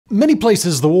Many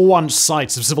places that were once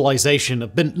sites of civilization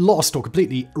have been lost or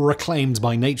completely reclaimed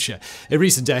by nature. In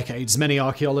recent decades, many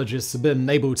archaeologists have been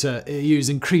able to use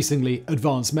increasingly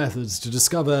advanced methods to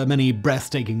discover many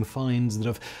breathtaking finds that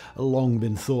have long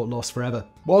been thought lost forever.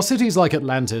 While cities like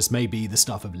Atlantis may be the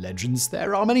stuff of legends,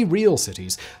 there are many real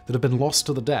cities that have been lost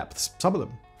to the depths, some of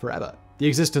them forever. The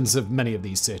existence of many of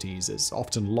these cities is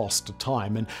often lost to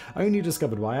time and only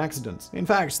discovered by accident. In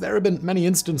fact, there have been many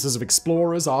instances of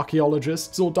explorers,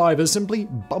 archaeologists, or divers simply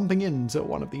bumping into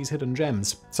one of these hidden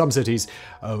gems. Some cities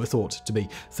were thought to be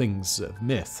things of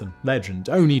myth and legend,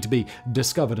 only to be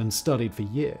discovered and studied for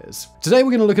years. Today we're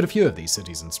going to look at a few of these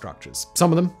cities and structures.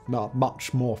 Some of them are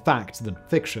much more fact than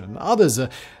fiction. Others are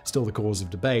still the cause of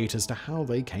debate as to how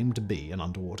they came to be an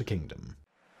underwater kingdom.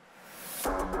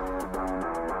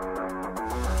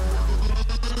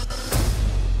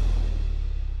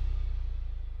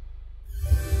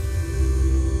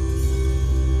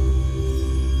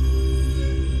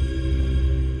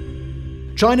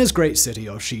 China's great city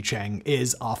of Shicheng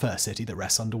is our first city that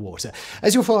rests underwater.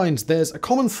 As you'll find, there's a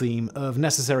common theme of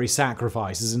necessary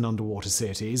sacrifices in underwater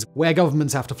cities, where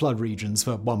governments have to flood regions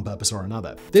for one purpose or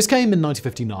another. This came in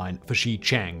 1959 for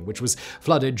Shicheng, which was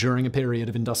flooded during a period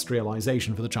of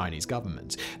industrialization for the Chinese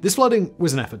government. This flooding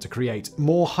was an effort to create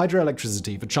more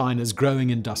hydroelectricity for China's growing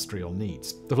industrial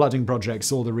needs. The flooding project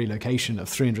saw the relocation of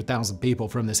 300,000 people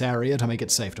from this area to make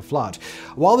it safe to flood.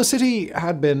 While the city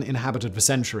had been inhabited for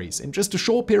centuries, in just a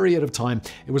short period of time,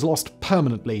 it was lost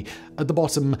permanently at the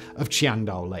bottom of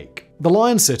Qiangdao Lake. The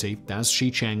Lion City, as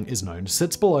Shicheng is known,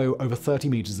 sits below over 30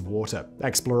 meters of water.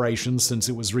 Explorations since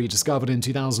it was rediscovered in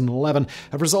 2011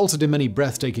 have resulted in many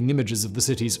breathtaking images of the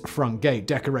city's front gate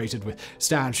decorated with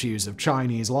statues of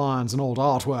Chinese lions and old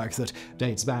artwork that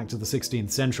dates back to the 16th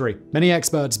century. Many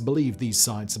experts believe these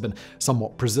sites have been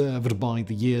somewhat preserved by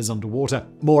the years underwater.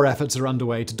 More efforts are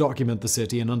underway to document the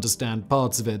city and understand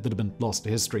parts of it that have been lost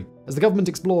to history. As the government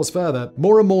explores further,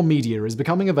 more and more media is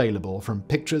becoming available, from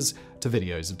pictures to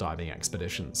videos of diving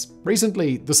expeditions.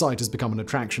 Recently, the site has become an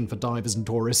attraction for divers and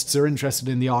tourists who are interested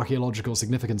in the archaeological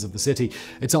significance of the city.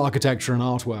 Its architecture and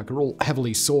artwork are all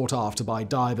heavily sought after by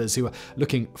divers who are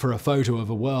looking for a photo of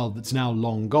a world that's now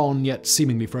long gone, yet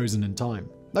seemingly frozen in time.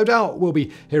 No doubt we'll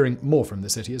be hearing more from the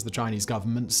city as the Chinese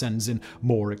government sends in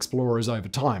more explorers over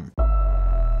time.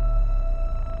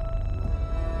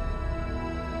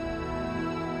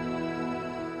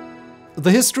 The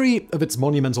history of its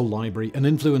monumental library and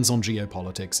influence on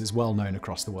geopolitics is well known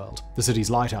across the world. The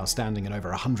city's lighthouse, standing at over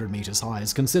 100 meters high,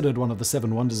 is considered one of the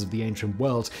 7 wonders of the ancient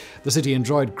world. The city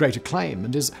enjoyed great acclaim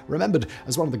and is remembered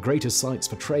as one of the greatest sites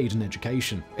for trade and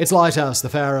education. Its lighthouse, the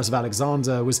Pharos of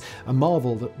Alexandria, was a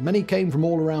marvel that many came from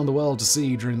all around the world to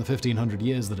see during the 1500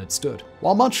 years that it stood.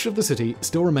 While much of the city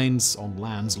still remains on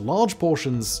land, large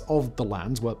portions of the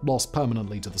land were lost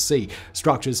permanently to the sea.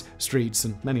 Structures, streets,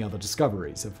 and many other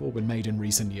discoveries have all been made in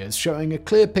recent years, showing a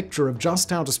clear picture of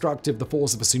just how destructive the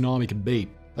force of a tsunami can be.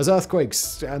 As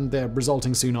earthquakes and their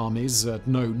resulting tsunamis are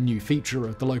no new feature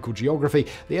of the local geography,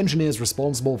 the engineers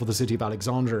responsible for the city of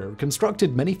Alexandria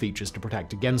constructed many features to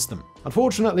protect against them.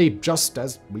 Unfortunately, just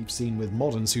as we've seen with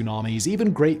modern tsunamis,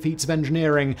 even great feats of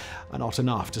engineering are not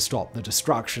enough to stop the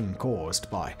destruction caused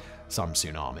by some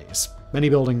tsunamis. Many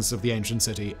buildings of the ancient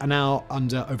city are now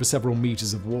under over several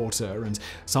meters of water, and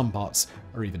some parts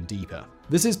are even deeper.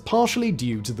 This is partially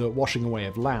due to the washing away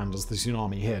of land as the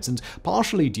tsunami hit, and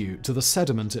partially due to the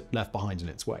sediment it left behind in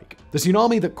its wake. The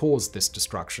tsunami that caused this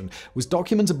destruction was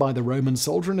documented by the Roman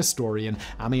soldier and historian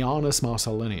Ammianus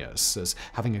Marcellinus as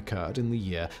having occurred in the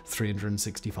year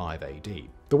 365 AD.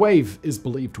 The wave is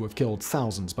believed to have killed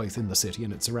thousands both in the city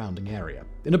and its surrounding area.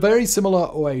 In a very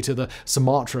similar way to the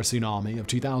Sumatra tsunami of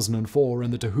 2004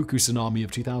 and the Tohoku tsunami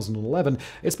of 2011,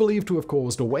 it's believed to have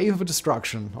caused a wave of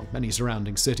destruction on many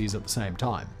surrounding cities at the same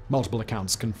time. Multiple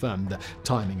accounts confirm the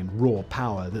timing and raw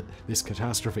power that this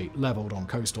catastrophe leveled on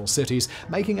coastal cities,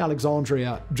 making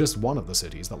Alexandria just one of the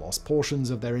cities that lost portions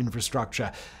of their infrastructure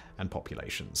and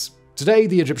populations. Today,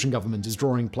 the Egyptian government is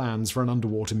drawing plans for an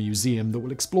underwater museum that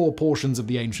will explore portions of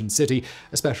the ancient city,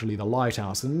 especially the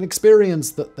lighthouse, and an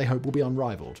experience that they hope will be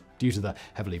unrivaled. Due to the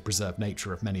heavily preserved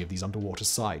nature of many of these underwater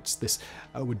sites, this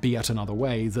would be yet another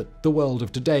way that the world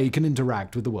of today can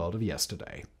interact with the world of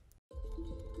yesterday.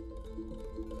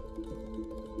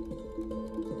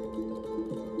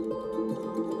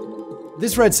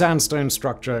 This red sandstone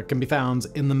structure can be found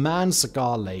in the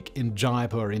Mansagar Lake in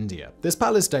Jaipur, India. This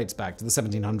palace dates back to the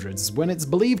 1700s, when it's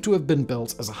believed to have been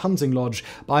built as a hunting lodge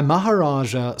by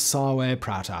Maharaja Sarwe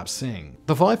Pratap Singh.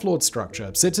 The 5-floored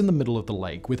structure sits in the middle of the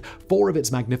lake, with 4 of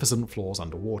its magnificent floors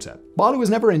underwater. While it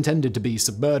was never intended to be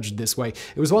submerged this way,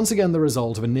 it was once again the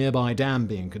result of a nearby dam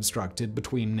being constructed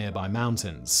between nearby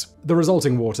mountains. The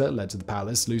resulting water led to the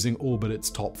palace losing all but its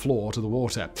top floor to the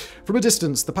water. From a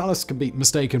distance, the palace can be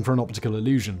mistaken for an optical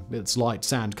illusion. Its light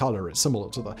sand color is similar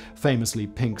to the famously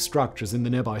pink structures in the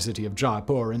nearby city of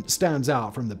Jaipur and stands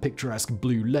out from the picturesque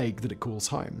blue lake that it calls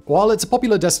home. While it's a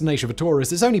popular destination for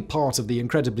tourists, it's only part of the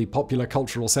incredibly popular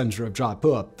cultural center of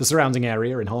Jaipur. The surrounding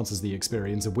area enhances the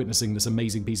experience of witnessing this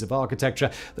amazing piece of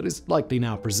architecture that is likely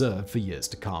now preserved for years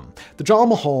to come. The Jal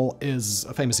Mahal is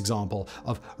a famous example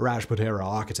of Rajput-era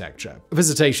architecture.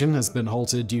 Visitation has been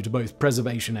halted due to both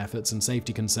preservation efforts and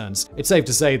safety concerns. It's safe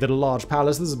to say that a large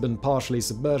palace that has been partially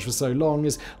submerged for so long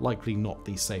is likely not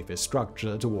the safest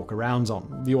structure to walk around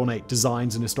on. The ornate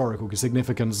designs and historical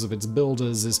significance of its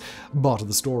builders is part of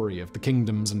the story of the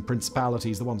kingdoms and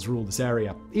principalities that once ruled this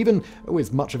area. Even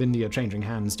with much of India changing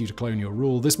hands due to colonial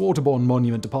rule, this waterborne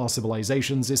monument to past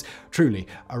civilizations is truly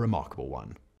a remarkable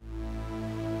one.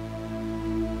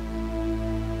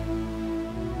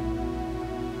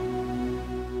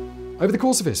 Over the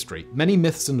course of history, many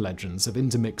myths and legends have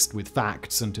intermixed with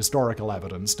facts and historical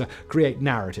evidence to create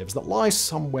narratives that lie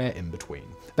somewhere in between.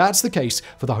 That's the case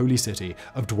for the holy city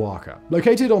of Dwarka.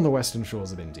 Located on the western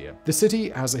shores of India, the city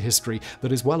has a history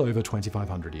that is well over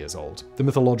 2,500 years old. The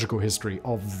mythological history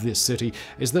of this city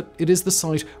is that it is the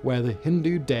site where the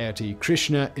Hindu deity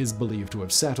Krishna is believed to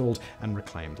have settled and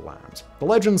reclaimed land. The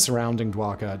legends surrounding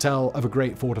Dwarka tell of a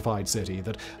great fortified city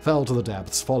that fell to the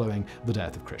depths following the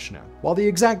death of Krishna. While the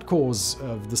exact cause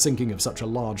of the sinking of such a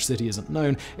large city isn't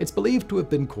known, it's believed to have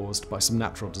been caused by some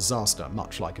natural disaster,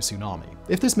 much like a tsunami.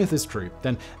 If this myth is true,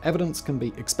 then evidence can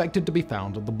be expected to be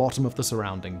found at the bottom of the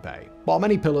surrounding bay. While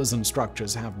many pillars and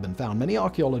structures have been found, many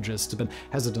archaeologists have been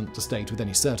hesitant to state with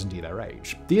any certainty their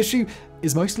age. The issue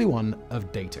is mostly one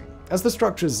of dating. As the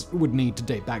structures would need to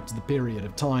date back to the period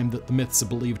of time that the myths are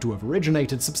believed to have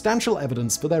originated, substantial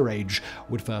evidence for their age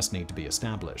would first need to be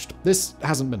established. This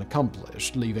hasn't been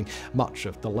accomplished, leaving much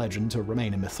of the legend to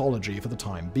remain in mythology for the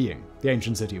time being. The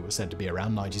ancient city was said to be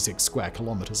around 96 square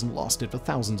kilometers and lasted for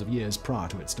thousands of years prior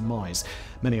to its demise.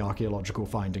 Many archaeological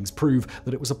findings prove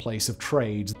that it was a place of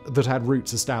trade that had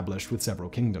roots established with several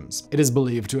kingdoms. It is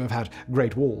believed to have had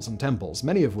great walls and temples,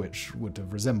 many of which would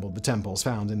have resembled the temples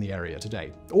found in the area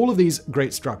today. All of these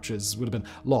great structures would have been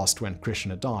lost when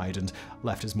Krishna died and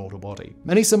left his mortal body.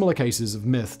 Many similar cases of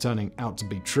myth turning out to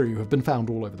be true have been found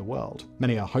all over the world.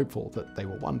 Many are hopeful that they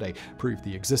will one day prove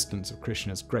the existence of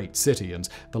Krishna's great city and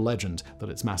the legend that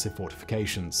its massive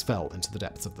fortifications fell into the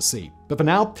depths of the sea. But for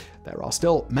now, there are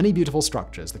still many beautiful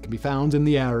structures that can be found in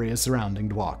the area surrounding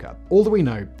Dwarka. All that we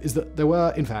know is that there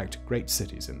were, in fact, great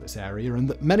cities in this area, and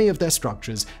that many of their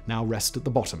structures now rest at the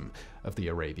bottom of the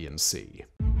Arabian Sea.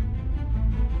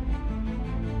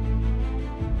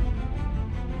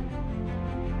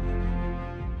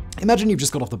 Imagine you've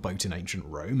just got off the boat in ancient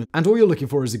Rome, and all you're looking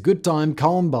for is a good time,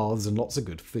 calm baths, and lots of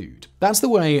good food. That's the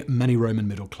way many Roman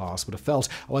middle class would have felt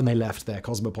when they left their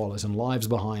cosmopolitan lives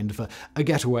behind for a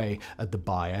getaway at the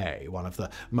Baiae, one of the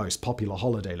most popular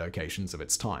holiday locations of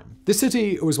its time. This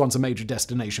city was once a major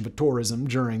destination for tourism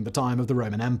during the time of the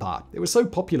Roman Empire. It was so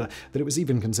popular that it was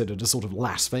even considered a sort of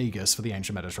Las Vegas for the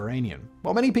ancient Mediterranean.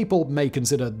 While many people may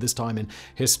consider this time in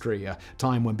history a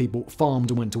time when people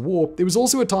farmed and went to war, it was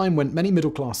also a time when many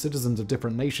middle-class citizens of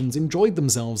different nations enjoyed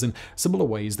themselves in similar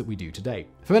ways that we do today.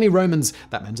 For many Romans,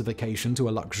 that meant a vacation to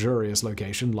a luxurious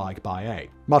location like Baiae.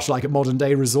 Much like at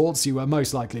modern-day resorts, you were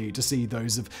most likely to see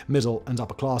those of middle and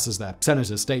upper classes there.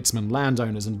 Senators, statesmen,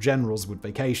 landowners, and generals would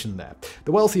vacation there.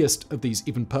 The wealthiest of these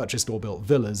even purchased or built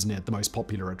villas near the most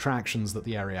popular attractions that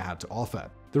the area had to offer.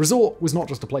 The resort was not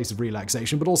just a place of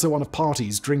relaxation, but also one of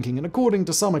parties, drinking, and according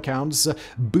to some accounts, a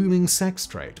booming sex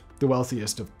trade. The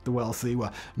wealthiest of the wealthy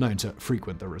were known to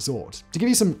frequent the resort. To give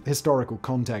you some historical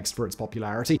context for its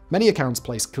popularity, many accounts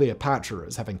place Cleopatra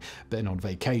as having been on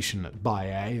vacation at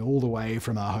Baiae all the way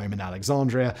from her home in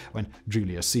Alexandria when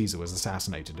Julius Caesar was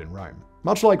assassinated in Rome.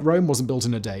 Much like Rome wasn't built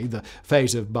in a day, the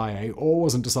fate of Baiae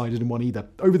wasn't decided in one either.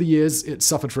 Over the years, it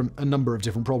suffered from a number of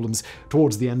different problems.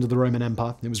 Towards the end of the Roman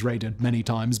Empire, it was raided many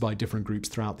times by different groups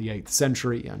throughout the 8th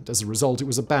century, and as a result, it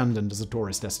was abandoned as a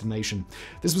tourist destination.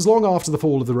 This was long after the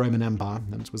fall of the Roman Empire,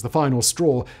 and was the final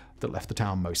straw that left the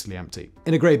town mostly empty.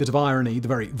 In a great bit of irony, the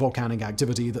very volcanic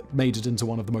activity that made it into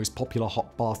one of the most popular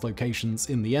hot bath locations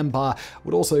in the empire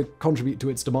would also contribute to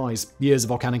its demise. Years of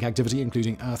volcanic activity,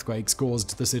 including earthquakes,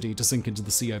 caused the city to sink into the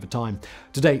sea over time.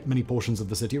 To date, many portions of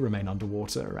the city remain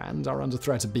underwater and are under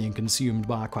threat of being consumed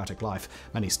by aquatic life.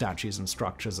 Many statues and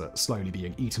structures are slowly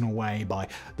being eaten away by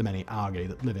the many algae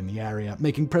that live in the area,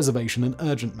 making preservation an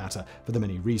urgent matter for the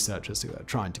many researchers who are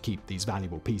trying to keep these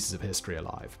valuable pieces of history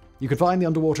alive. You can find the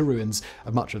underwater ruins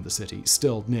of much of the city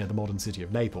still near the modern city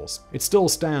of Naples. It still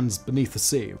stands beneath the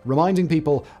sea, reminding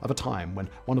people of a time when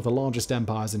one of the largest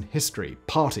empires in history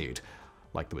partied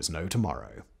like there was no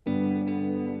tomorrow.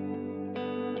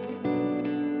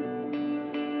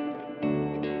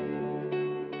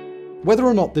 Whether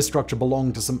or not this structure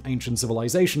belonged to some ancient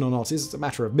civilization or not is a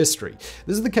matter of mystery.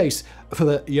 This is the case for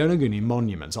the Yonaguni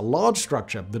Monument, a large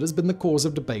structure that has been the cause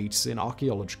of debate in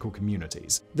archaeological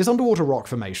communities. This underwater rock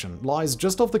formation lies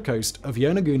just off the coast of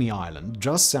Yonaguni Island,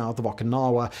 just south of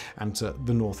Okinawa and to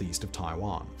the northeast of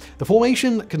Taiwan. The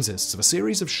formation consists of a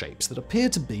series of shapes that appear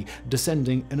to be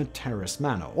descending in a terraced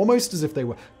manner, almost as if they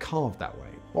were carved that way.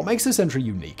 What makes this entry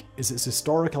unique is its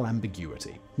historical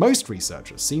ambiguity. Most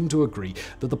researchers seem to agree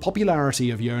that the popularity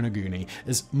of Yonaguni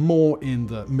is more in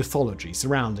the mythology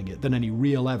surrounding it than any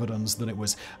real evidence that it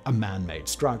was a man-made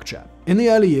structure. In the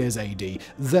early years AD,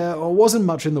 there wasn't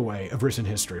much in the way of written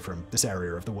history from this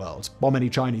area of the world. While many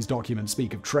Chinese documents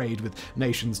speak of trade with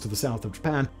nations to the south of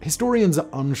Japan, historians are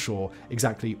unsure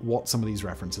exactly what some of these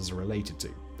references are related to.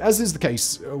 As is the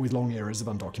case with long eras of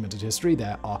undocumented history,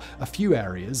 there are a few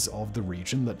areas of the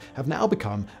region that have now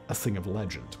become a thing of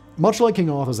legend. Much like King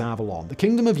Arthur's Avalon, the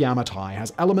Kingdom of Yamatai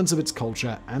has elements of its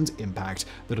culture and impact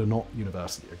that are not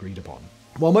universally agreed upon.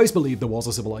 While most believe there was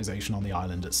a civilization on the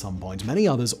island at some point, many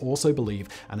others also believe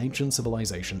an ancient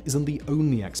civilization isn't the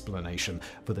only explanation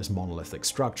for this monolithic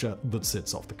structure that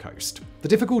sits off the coast. The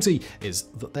difficulty is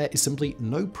that there is simply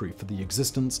no proof for the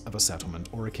existence of a settlement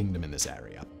or a kingdom in this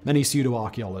area. Many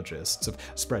pseudo-archaeologists have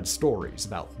spread stories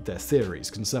about their theories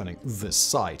concerning this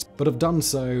site, but have done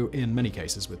so in many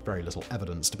cases with very little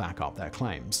evidence to back up their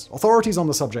claims. Authorities on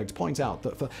the subject point out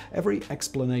that for every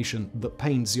explanation that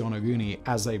paints Yonaguni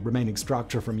as a remaining structure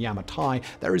from Yamatai,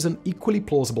 there is an equally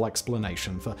plausible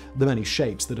explanation for the many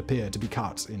shapes that appear to be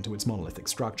cut into its monolithic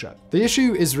structure. The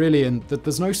issue is really in that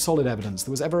there's no solid evidence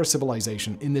there was ever a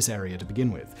civilization in this area to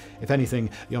begin with. If anything,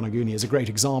 Yonaguni is a great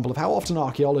example of how often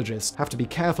archaeologists have to be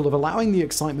careful of allowing the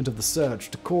excitement of the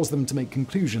search to cause them to make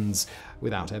conclusions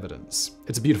without evidence.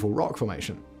 It's a beautiful rock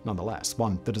formation, nonetheless,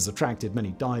 one that has attracted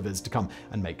many divers to come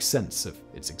and make sense of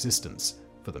its existence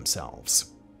for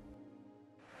themselves.